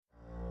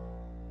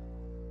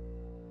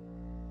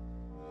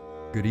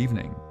Good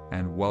evening,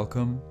 and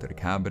welcome to the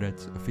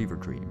Cabinet of Fever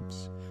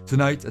Dreams.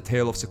 Tonight, a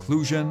tale of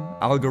seclusion,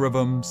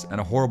 algorithms,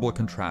 and a horrible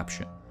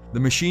contraption. The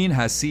Machine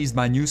Has Seized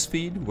My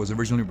Newsfeed was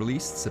originally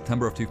released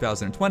September of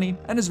 2020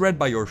 and is read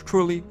by yours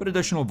truly, with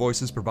additional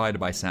voices provided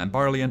by Sam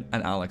Barlian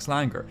and Alex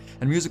Langer,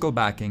 and musical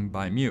backing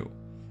by Mew.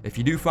 If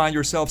you do find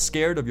yourself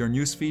scared of your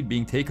newsfeed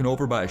being taken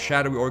over by a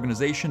shadowy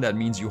organization that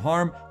means you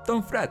harm,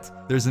 don't fret.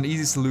 There's an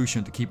easy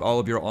solution to keep all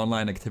of your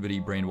online activity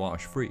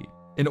brainwash free.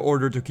 In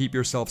order to keep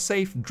yourself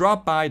safe,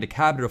 drop by the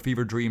Cabinet of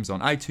Fever Dreams on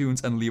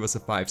iTunes and leave us a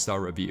 5-star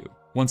review.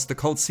 Once the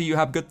cults see you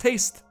have good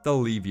taste, they'll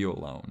leave you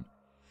alone.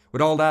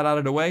 With all that out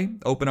of the way,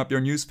 open up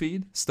your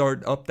newsfeed,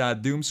 start up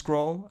that doom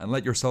scroll, and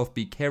let yourself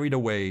be carried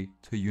away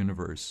to a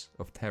universe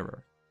of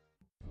terror.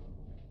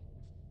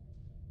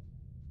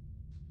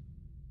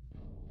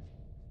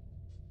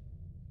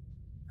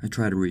 I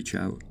try to reach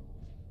out.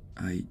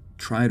 I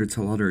try to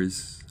tell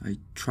others. I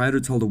try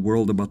to tell the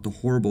world about the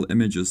horrible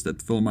images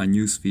that fill my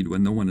newsfeed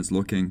when no one is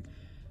looking,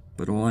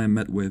 but all I am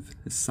met with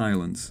is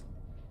silence.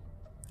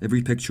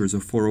 Every picture is a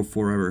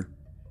 404 error.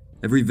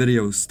 Every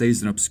video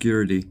stays in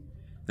obscurity.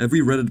 Every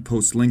Reddit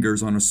post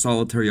lingers on a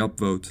solitary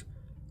upvote.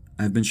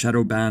 I have been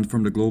shadow banned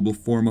from the global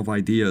forum of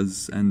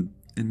ideas, and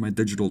in my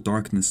digital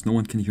darkness, no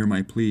one can hear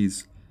my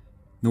pleas.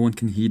 No one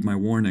can heed my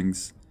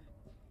warnings.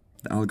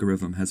 The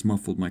algorithm has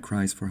muffled my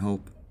cries for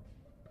help.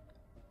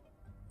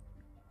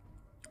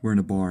 We're in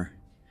a bar.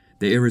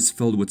 The air is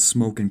filled with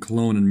smoke and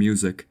cologne and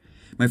music.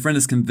 My friend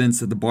is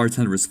convinced that the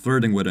bartender is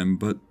flirting with him,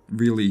 but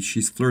really,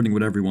 she's flirting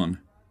with everyone.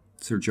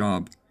 It's her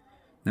job.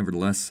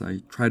 Nevertheless, I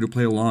try to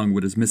play along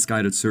with his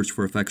misguided search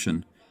for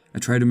affection. I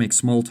try to make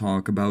small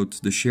talk about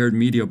the shared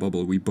media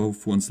bubble we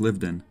both once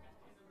lived in.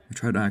 I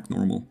try to act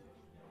normal,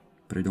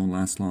 but I don't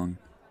last long.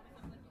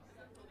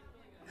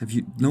 Have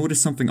you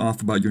noticed something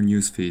off about your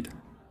newsfeed?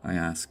 I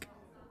ask.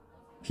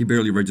 He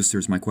barely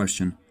registers my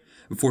question.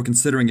 Before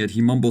considering it, he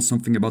mumbles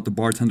something about the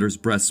bartender's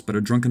breasts, but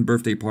a drunken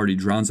birthday party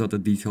drowns out the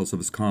details of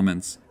his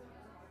comments.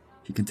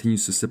 He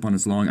continues to sip on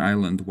his Long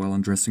Island while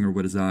undressing her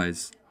with his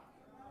eyes.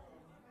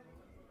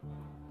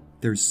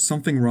 There's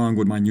something wrong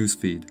with my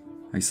newsfeed,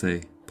 I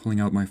say, pulling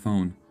out my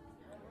phone.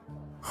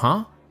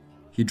 Huh?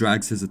 He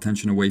drags his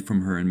attention away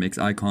from her and makes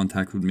eye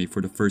contact with me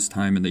for the first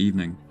time in the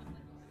evening.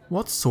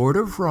 What sort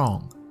of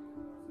wrong?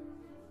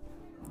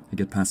 I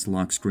get past the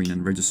lock screen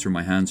and register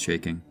my hands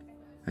shaking.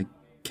 I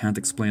can't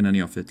explain any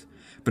of it,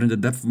 but in the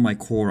depth of my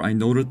core, I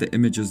know that the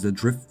images that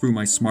drift through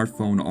my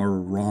smartphone are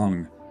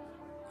wrong.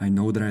 I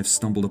know that I have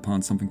stumbled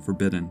upon something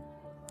forbidden,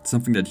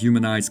 something that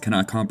human eyes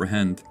cannot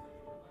comprehend.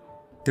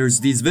 There's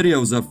these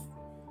videos of...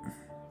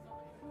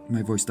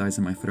 My voice dies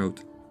in my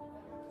throat.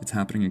 It's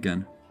happening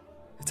again.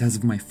 It's as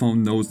if my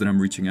phone knows that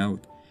I'm reaching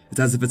out. It's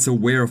as if it's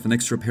aware of an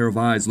extra pair of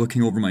eyes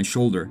looking over my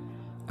shoulder.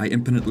 I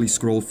impotently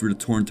scroll through the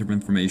torrent of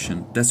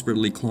information,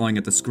 desperately clawing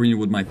at the screen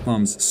with my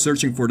thumbs,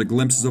 searching for the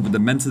glimpses of a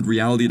demented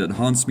reality that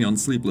haunts me on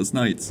sleepless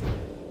nights.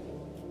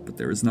 But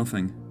there is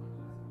nothing.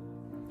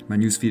 My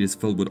newsfeed is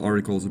filled with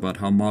articles about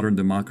how modern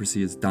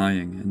democracy is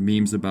dying, and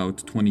memes about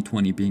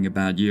 2020 being a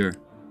bad year.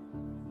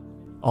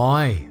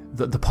 Aye,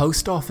 the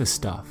post office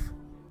stuff.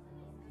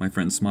 My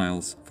friend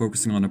smiles,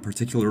 focusing on a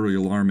particularly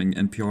alarming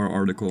NPR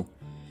article.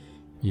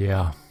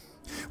 Yeah.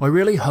 I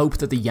really hope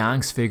that the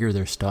Yanks figure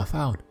their stuff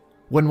out.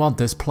 Wouldn't want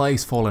this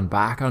place falling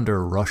back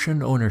under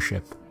Russian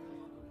ownership.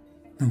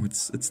 No,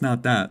 it's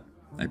not that,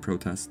 I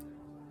protest.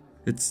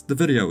 It's the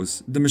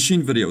videos, the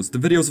machine videos, the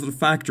videos of the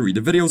factory,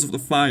 the videos of the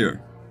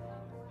fire.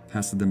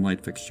 Past the dim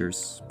light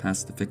fixtures,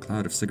 past the thick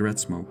cloud of cigarette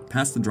smoke,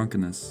 past the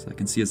drunkenness, I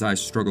can see his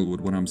eyes struggle with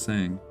what I'm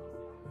saying.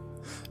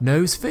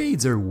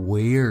 Newsfeeds are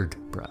weird,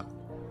 bro.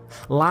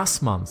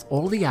 Last month,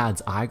 all the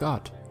ads I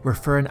got were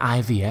for an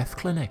IVF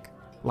clinic.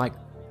 Like,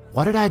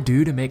 what did I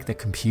do to make the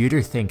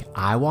computer think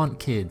I want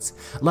kids,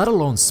 let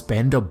alone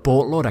spend a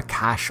boatload of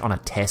cash on a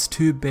test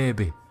tube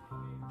baby?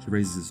 He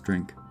raises his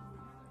drink.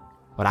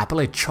 Would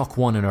happily chuck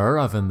one in our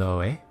oven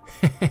though, eh?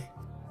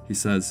 He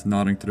says,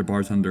 nodding to the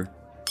bartender.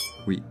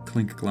 We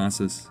clink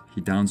glasses. He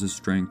downs his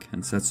drink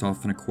and sets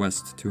off on a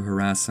quest to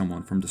harass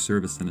someone from the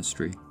service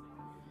industry.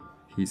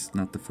 He's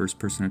not the first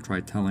person I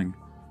tried telling,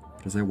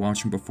 but as I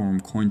watch him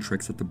perform coin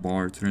tricks at the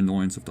bar to the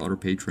annoyance of the other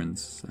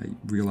patrons, I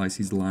realize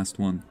he's the last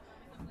one.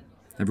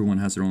 Everyone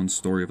has their own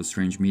story of a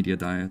strange media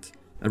diet.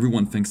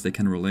 Everyone thinks they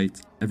can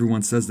relate.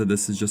 Everyone says that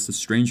this is just a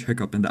strange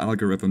hiccup in the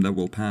algorithm that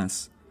will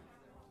pass.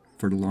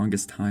 For the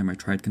longest time, I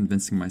tried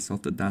convincing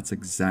myself that that's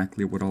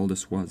exactly what all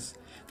this was.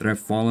 That I've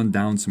fallen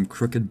down some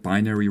crooked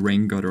binary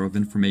rain gutter of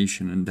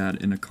information and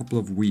that in a couple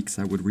of weeks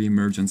I would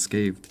re-emerge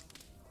unscathed.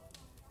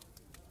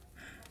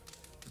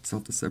 But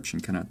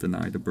self-deception cannot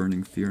deny the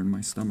burning fear in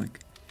my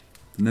stomach.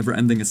 The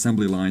never-ending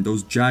assembly line,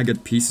 those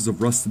jagged pieces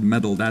of rusted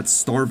metal, that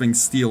starving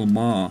steel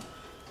maw.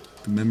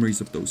 The memories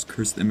of those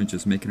cursed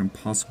images make it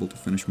impossible to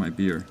finish my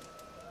beer.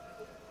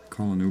 I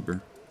call an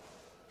Uber.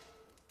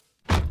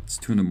 It's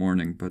 2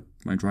 a.m, but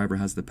my driver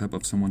has the pep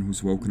of someone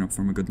who's woken up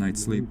from a good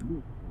night's sleep.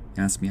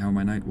 He asked me how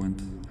my night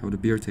went, how the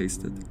beer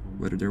tasted,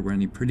 whether there were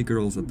any pretty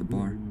girls at the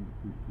bar.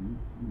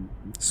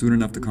 Soon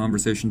enough, the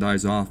conversation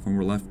dies off and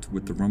we're left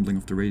with the rumbling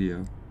of the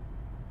radio.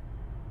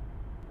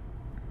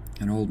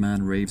 An old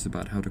man raves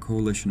about how the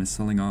coalition is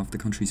selling off the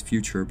country's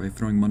future by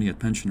throwing money at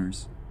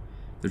pensioners.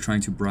 They're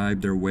trying to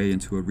bribe their way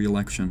into a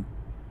re-election.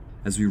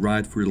 As we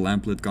ride through the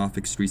lamplit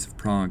Gothic streets of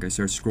Prague, I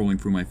start scrolling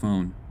through my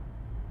phone.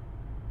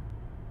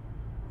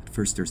 At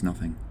first there's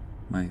nothing.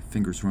 My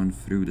fingers run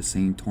through the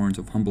same torrent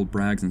of humble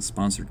brags and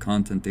sponsored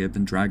content they have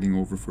been dragging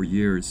over for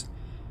years.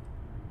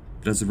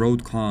 But as the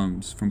road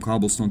calms, from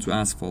cobblestone to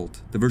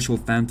asphalt, the virtual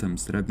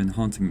phantoms that have been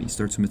haunting me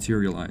start to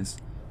materialize.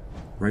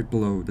 Right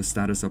below the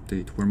status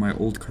update, where my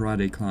old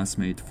karate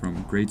classmate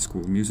from grade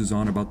school muses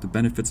on about the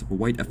benefits of a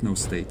white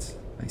ethno-state,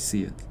 I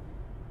see it.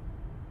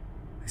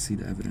 I see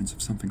the evidence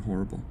of something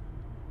horrible.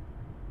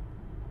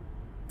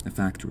 A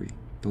factory.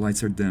 The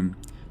lights are dim.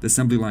 The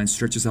assembly line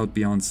stretches out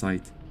beyond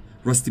sight.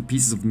 Rusty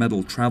pieces of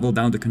metal travel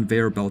down the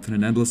conveyor belt in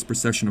an endless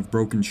procession of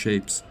broken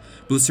shapes.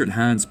 Blistered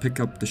hands pick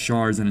up the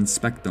shards and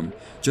inspect them.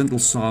 Gentle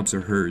sobs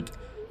are heard.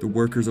 The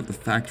workers of the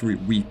factory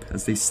weep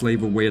as they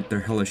slave away at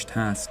their hellish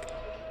task.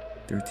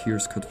 Their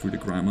tears cut through the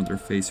grime on their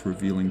face,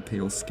 revealing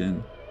pale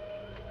skin.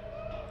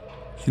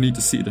 You need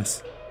to see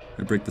this.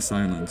 I break the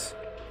silence.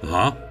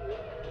 Huh?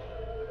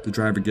 The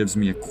driver gives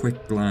me a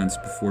quick glance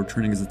before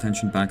turning his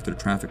attention back to the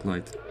traffic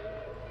light.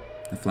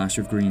 A flash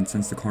of green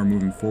sends the car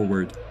moving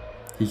forward.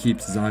 He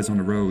keeps his eyes on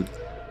the road.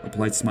 A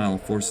polite smile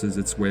forces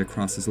its way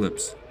across his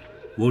lips.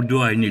 What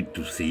do I need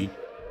to see?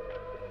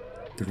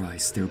 Their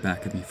eyes stare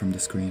back at me from the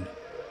screen.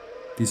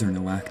 These are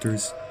no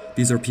actors.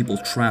 These are people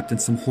trapped in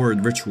some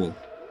horrid ritual.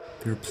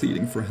 They are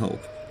pleading for help.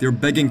 They are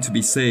begging to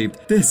be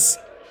saved. This!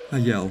 I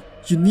yell.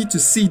 You need to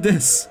see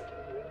this!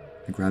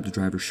 I grab the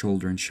driver's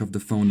shoulder and shove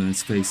the phone in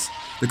his face.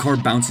 The car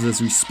bounces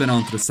as we spin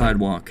onto the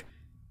sidewalk.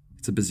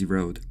 It's a busy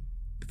road.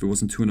 If it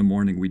wasn't 2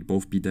 a.m, we'd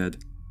both be dead.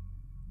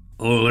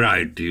 All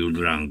right, you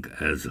drunk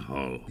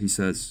asshole, he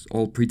says,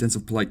 all pretense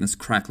of politeness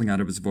crackling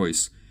out of his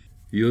voice.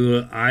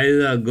 You'll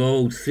either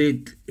go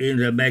sit in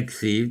the back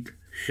seat,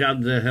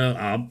 shut the hell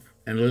up,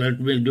 and let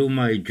me do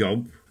my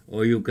job,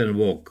 or you can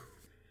walk.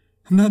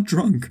 I'm not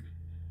drunk.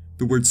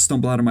 The words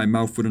stumble out of my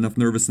mouth with enough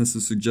nervousness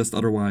to suggest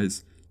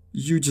otherwise.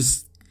 You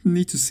just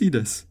need to see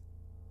this.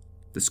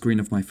 The screen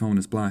of my phone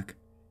is black.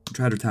 I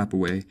try to tap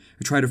away.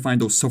 I try to find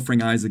those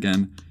suffering eyes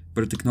again,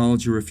 but the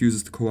technology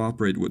refuses to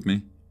cooperate with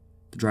me.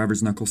 The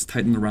driver's knuckles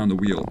tighten around the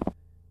wheel.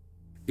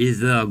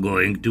 Is there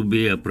going to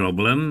be a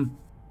problem?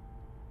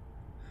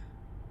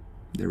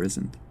 There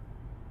isn't.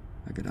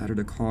 I get out of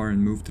the car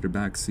and move to the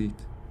back seat.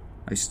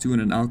 I stew in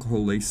an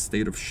alcohol-laced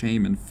state of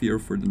shame and fear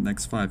for the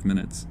next 5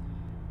 minutes.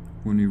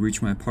 When we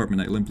reach my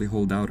apartment, I limply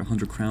hold out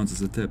 100 crowns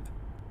as a tip.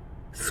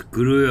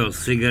 Screw your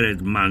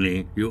cigarette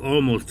money, you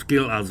almost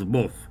kill us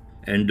both.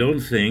 And don't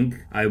think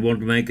I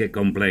won't make a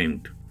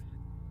complaint,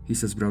 he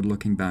says without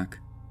looking back.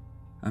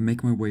 I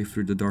make my way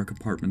through the dark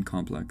apartment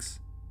complex.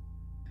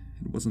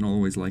 It wasn't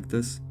always like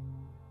this.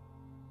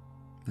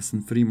 Less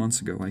than 3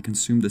 months ago, I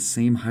consumed the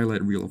same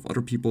highlight reel of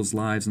other people's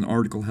lives and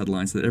article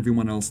headlines that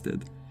everyone else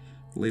did.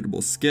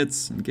 Relatable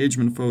skits,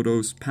 engagement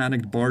photos,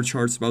 panicked bar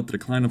charts about the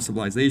decline of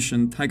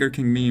civilization, Tiger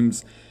King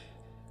memes.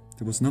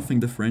 There was nothing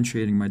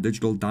differentiating my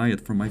digital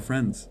diet from my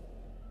friends.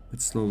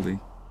 But slowly,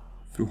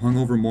 through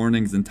hungover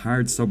mornings and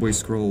tired subway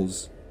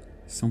scrolls,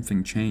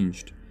 something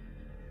changed.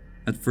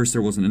 At first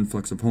there was an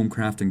influx of home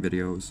crafting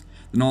videos.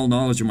 Then all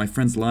knowledge of my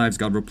friends' lives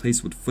got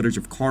replaced with footage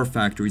of car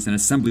factories and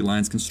assembly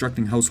lines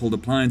constructing household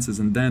appliances,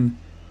 and then,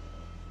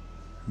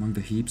 among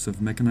the heaps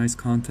of mechanized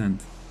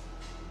content,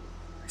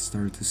 I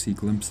started to see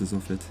glimpses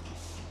of it.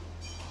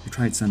 I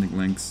tried sending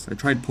links. I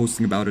tried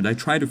posting about it. I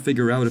tried to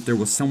figure out if there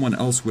was someone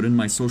else within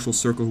my social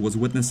circle who was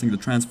witnessing the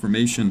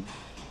transformation,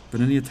 but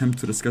any attempt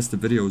to discuss the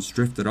videos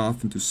drifted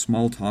off into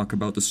small talk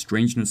about the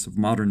strangeness of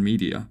modern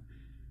media.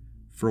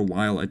 For a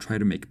while, I tried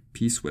to make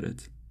peace with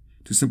it,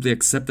 to simply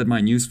accept that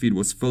my newsfeed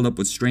was filled up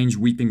with strange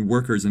weeping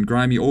workers in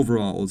grimy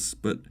overalls,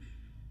 but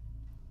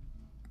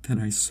then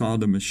I saw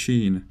the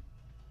machine.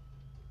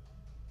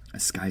 A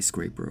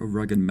skyscraper of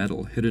rugged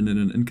metal hidden in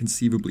an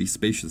inconceivably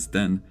spacious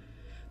den.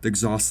 The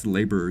exhausted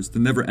laborers, the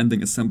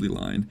never-ending assembly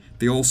line,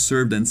 they all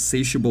served the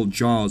insatiable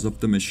jaws of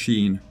the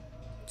machine.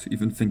 To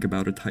even think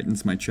about it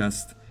tightens my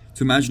chest.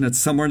 To imagine that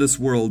somewhere in this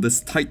world, this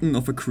titan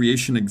of a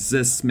creation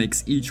exists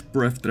makes each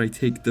breath that I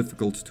take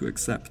difficult to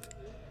accept.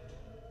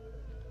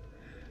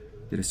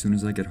 Yet as soon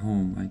as I get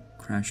home,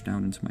 I crash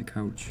down into my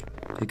couch,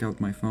 take out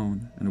my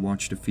phone, and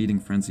watch the feeding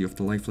frenzy of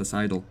the lifeless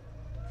idol.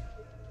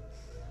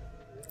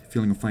 A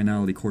feeling of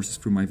finality courses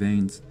through my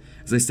veins.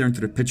 As I stare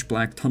into the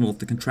pitch-black tunnel of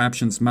the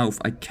contraption's mouth,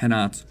 I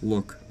cannot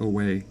look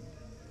away.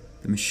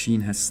 The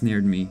machine has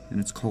snared me in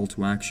its call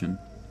to action.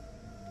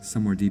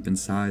 Somewhere deep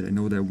inside, I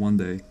know that one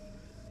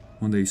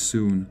day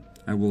soon,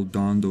 I will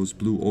don those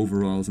blue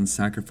overalls and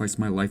sacrifice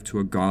my life to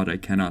a god I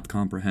cannot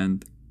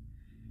comprehend.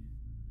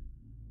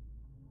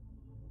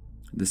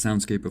 The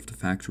soundscape of the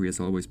factory has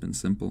always been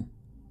simple.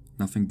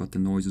 Nothing but the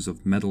noises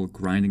of metal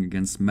grinding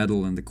against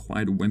metal and the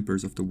quiet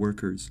whimpers of the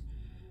workers.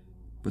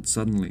 But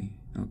suddenly,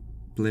 a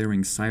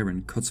blaring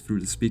siren cuts through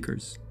the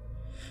speakers.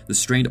 The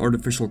strained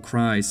artificial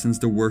cry sends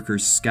the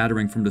workers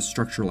scattering from the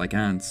structure like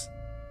ants.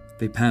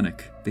 They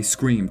panic, they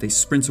scream, they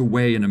sprint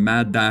away in a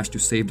mad dash to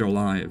save their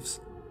lives.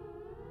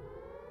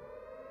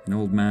 An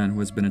old man who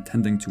has been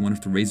attending to one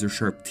of the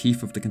razor-sharp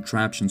teeth of the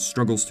contraption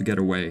struggles to get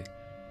away.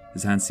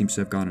 His hand seems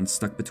to have gotten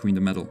stuck between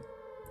the metal.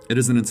 It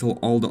isn't until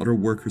all the other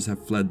workers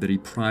have fled that he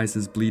pries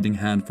his bleeding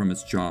hand from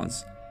its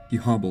jaws. He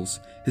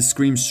hobbles. His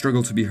screams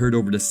struggle to be heard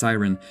over the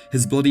siren,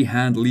 his bloody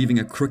hand leaving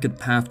a crooked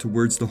path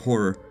towards the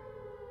horror.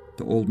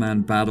 The old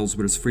man battles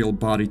with his frail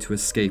body to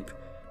escape,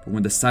 but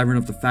when the siren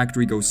of the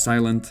factory goes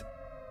silent,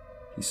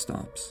 he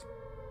stops.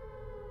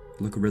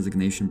 A look of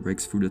resignation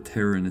breaks through the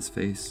terror in his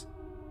face.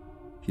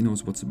 He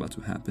knows what's about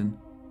to happen.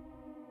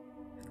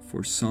 And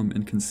for some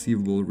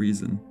inconceivable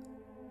reason,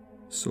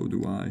 so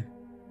do I.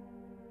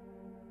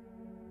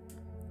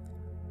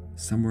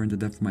 Somewhere in the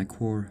depth of my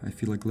core, I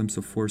feel a glimpse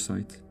of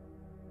foresight.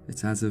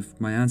 It's as if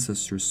my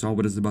ancestors saw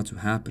what is about to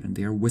happen and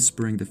they are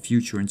whispering the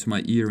future into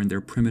my ear in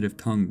their primitive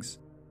tongues.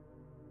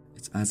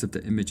 It's as if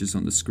the images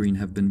on the screen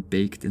have been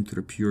baked into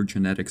the pure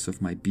genetics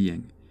of my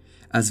being,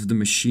 as if the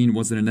machine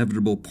was an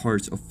inevitable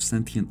part of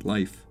sentient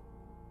life.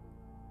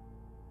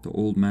 The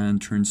old man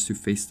turns to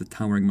face the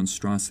towering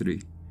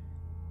monstrosity.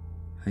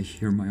 I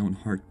hear my own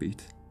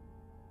heartbeat.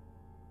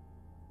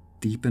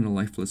 Deep in the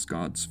lifeless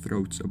god's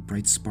throat, a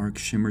bright spark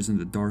shimmers in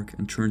the dark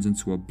and turns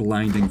into a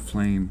blinding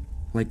flame.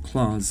 Like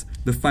claws,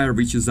 the fire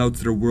reaches out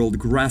to the world,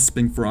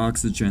 grasping for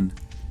oxygen.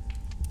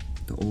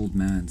 The old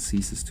man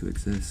ceases to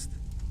exist.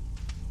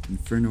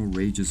 Inferno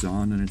rages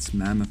on in its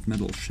mammoth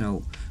metal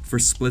shell. For a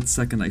split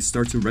second, I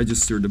start to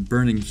register the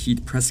burning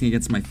heat pressing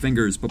against my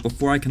fingers, but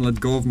before I can let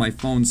go of my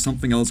phone,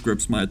 something else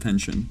grips my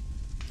attention.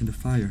 In the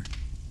fire.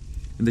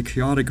 In the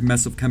chaotic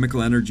mess of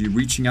chemical energy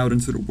reaching out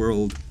into the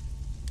world,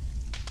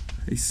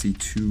 I see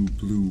two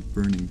blue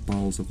burning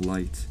balls of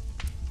light.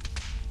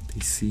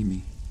 They see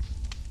me.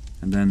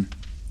 And then,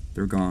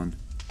 they're gone.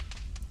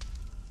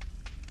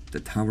 The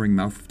towering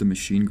mouth of the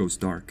machine goes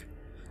dark.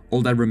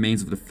 All that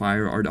remains of the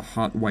fire are the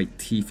hot white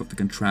teeth of the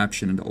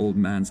contraption and the old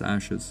man's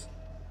ashes.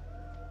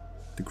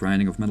 The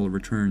grinding of metal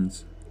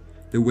returns.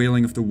 The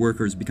wailing of the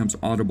workers becomes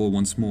audible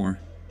once more.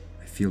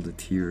 I feel the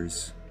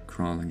tears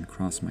crawling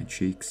across my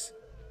cheeks.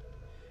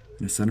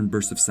 In a sudden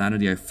burst of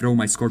sanity, I throw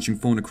my scorching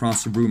phone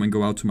across the room and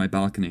go out to my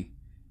balcony.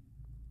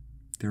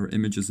 There are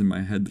images in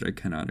my head that I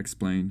cannot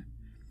explain.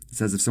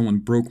 It's as if someone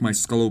broke my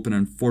skull open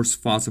and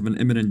forced thoughts of an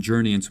imminent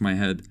journey into my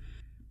head.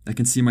 I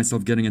can see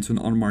myself getting into an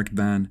unmarked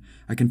van.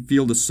 I can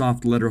feel the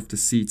soft leather of the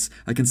seats.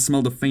 I can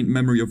smell the faint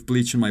memory of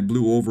bleach in my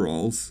blue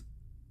overalls.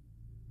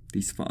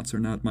 These thoughts are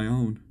not my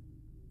own.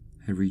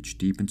 I reach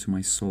deep into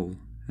my soul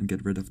and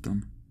get rid of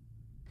them.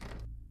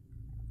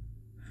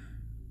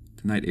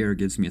 The night air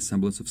gives me a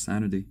semblance of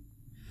sanity.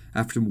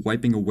 After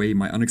wiping away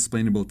my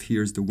unexplainable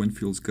tears, the wind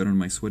feels good on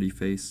my sweaty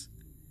face.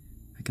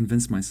 I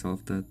convince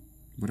myself that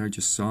what I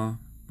just saw,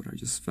 what I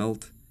just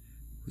felt,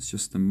 was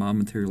just a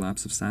momentary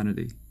lapse of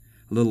sanity.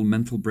 A little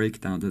mental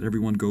breakdown that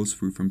everyone goes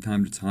through from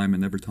time to time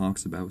and never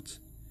talks about.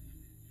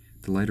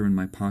 The lighter in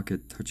my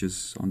pocket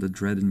touches on the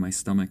dread in my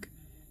stomach,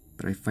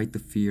 but I fight the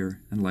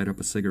fear and light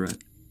up a cigarette.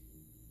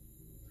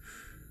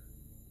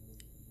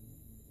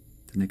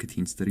 The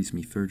nicotine steadies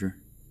me further.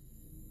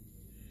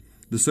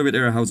 The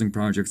Soviet-era housing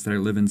projects that I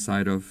live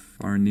inside of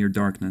are in near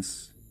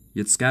darkness,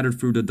 yet scattered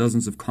through the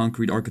dozens of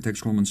concrete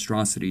architectural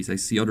monstrosities, I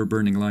see other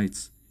burning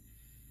lights.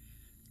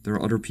 There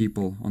are other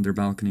people on their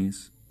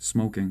balconies,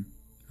 smoking,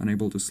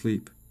 unable to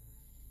sleep.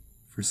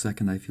 For a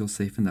second, I feel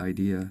safe in the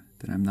idea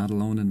that I'm not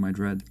alone in my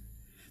dread,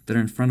 that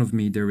in front of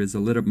me there is a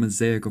lit-up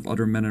mosaic of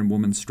other men and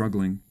women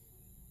struggling.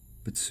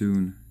 But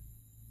soon,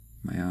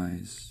 my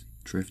eyes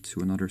drift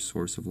to another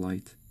source of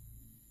light.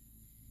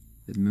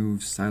 It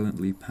moves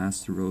silently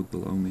past the road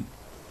below me,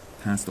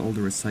 past all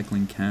the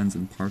recycling cans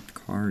and parked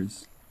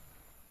cars.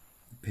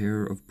 A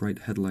pair of bright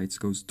headlights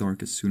goes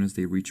dark as soon as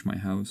they reach my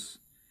house.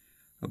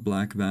 A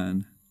black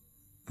van,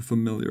 a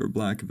familiar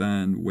black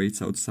van,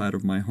 waits outside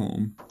of my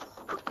home.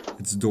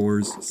 Its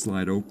doors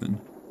slide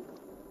open.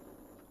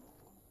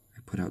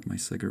 I put out my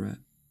cigarette.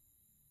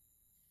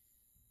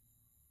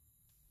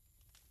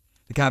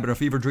 The Cabinet of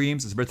Fever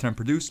Dreams is written and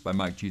produced by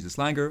Mike Jesus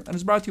Langer and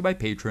is brought to you by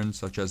patrons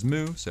such as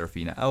Moo,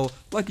 Serafina L,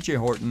 Lucky J.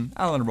 Horton,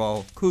 Alan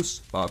Rawl, Kus,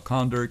 Bob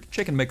Konderk,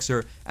 Chicken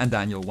Mixer, and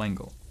Daniel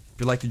Wengel. If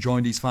you'd like to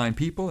join these fine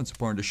people and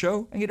support the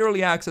show and get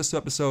early access to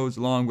episodes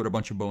along with a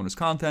bunch of bonus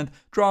content,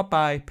 drop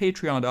by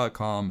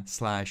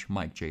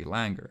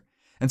patreon.com/MikeJLanger.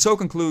 And so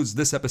concludes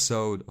this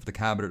episode of the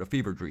Cabinet of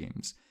Fever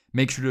Dreams.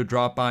 Make sure to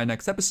drop by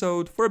next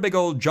episode for a big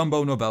old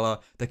jumbo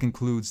novella that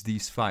concludes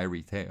these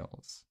fiery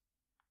tales.